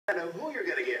I know who you're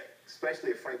going to get,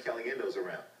 especially if Frank Caliendo's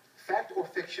around. Fact or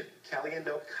fiction,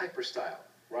 Caliendo Kiper style.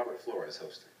 Robert Flores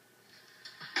hosting.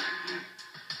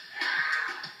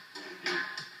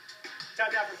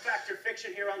 Time now for Fact or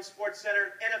Fiction here on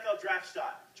SportsCenter, NFL Draft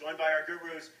Style. Joined by our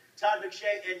gurus, Todd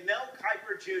McShay and Mel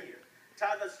Kiper Jr.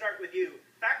 Todd, let's start with you.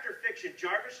 Fact or fiction,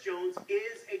 Jarvis Jones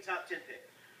is a top 10 pick.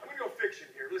 I'm going to go fiction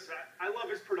here. Listen, I love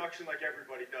his production like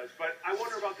everybody does, but I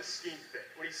wonder about the scheme fit.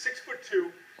 When he's 6'2",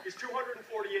 he's 248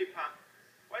 pounds.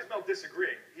 Why is Mel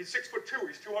disagreeing? He's 6'2",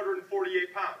 he's 248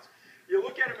 pounds. You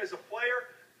look at him as a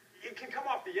player, he can come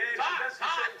off the edge. Todd.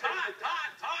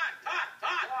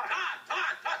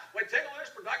 When take a look at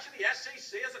his production, the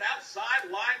SEC as an outside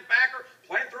linebacker,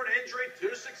 playing through an injury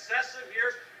 2 successive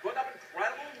years, putting up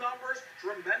incredible numbers,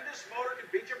 tremendous motor, can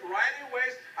beat you a variety of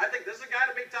ways. I think this is a guy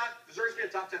to be deserves to be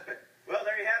a top 10 pick. Well,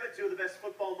 there you have it, two of the best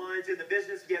football minds in the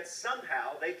business, yet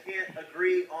somehow they can't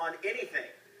agree on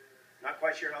anything. Not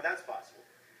quite sure how that's possible.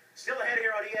 Still ahead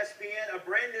here on ESPN, a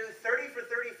brand new 30 for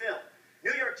 30 film.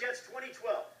 New York Jets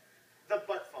 2012, the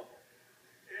butt fumble.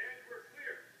 And we're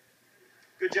clear.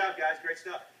 Good job, guys. Great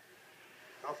stuff.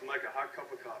 Nothing like a hot cup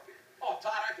of coffee. Oh,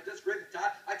 Todd, I could disagree with Todd.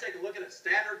 I take a look at a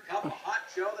standard cup of hot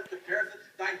Joe that compares the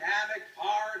dynamic,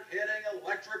 hard-hitting,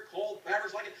 electric, cold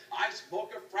beverage like an iced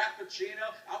mocha frappuccino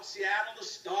out in Seattle, the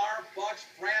Starbucks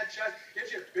franchise.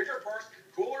 Gives you a bigger burst,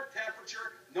 cooler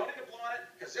temperature, no need to blow on it,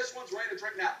 because this one's ready to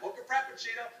drink now. Mocha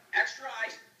frappuccino, extra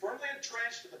ice, firmly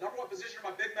entrenched at the #1 position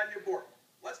on my big menu board.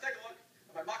 Let's take a look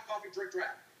at my mock coffee drink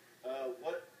draft.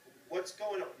 What's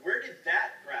going on? Where did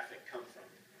that graphic come from?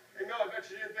 Hey, Mel, I bet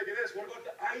you didn't think of this. What about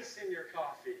the ice in your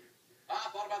coffee? I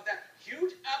thought about that.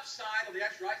 Huge upside on the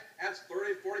extra ice. Adds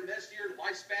 30 to 40 minutes to your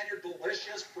lifespan. Your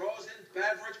delicious frozen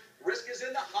beverage. Risk is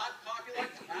in the hot coffee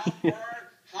like mouth burn,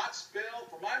 hot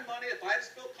spill. For my money, if I had to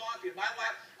spill coffee in my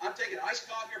lap, I'm taking iced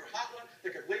coffee over hot one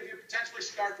that could leave you potentially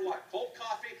scarred for life. Cold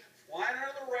coffee, flying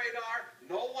under the radar,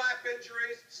 no lap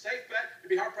injuries, safe bet.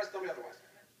 You'd be hard-pressed to tell me otherwise.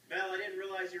 Mel, I didn't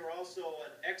realize you were also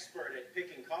an expert at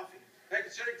picking coffee. Hey,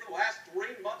 considering for the last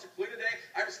 3 months, including today,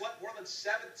 I haven't slept more than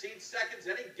 17 seconds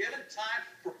any given time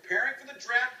preparing for the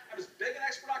draft. I'm as big an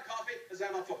expert on coffee as I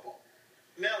am on football.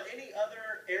 Mel, any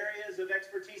other areas of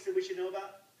expertise that we should know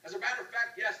about? As a matter of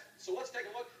fact, yes. So let's take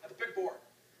a look at the big board.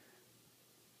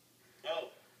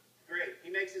 Oh, great. He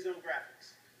makes his own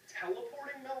graphics.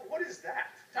 Teleporting, Mel? What is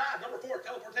that? Todd, number 4,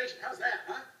 teleportation. How's that,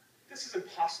 huh? This is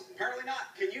impossible. Apparently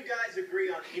not. Can you guys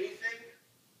agree on anything?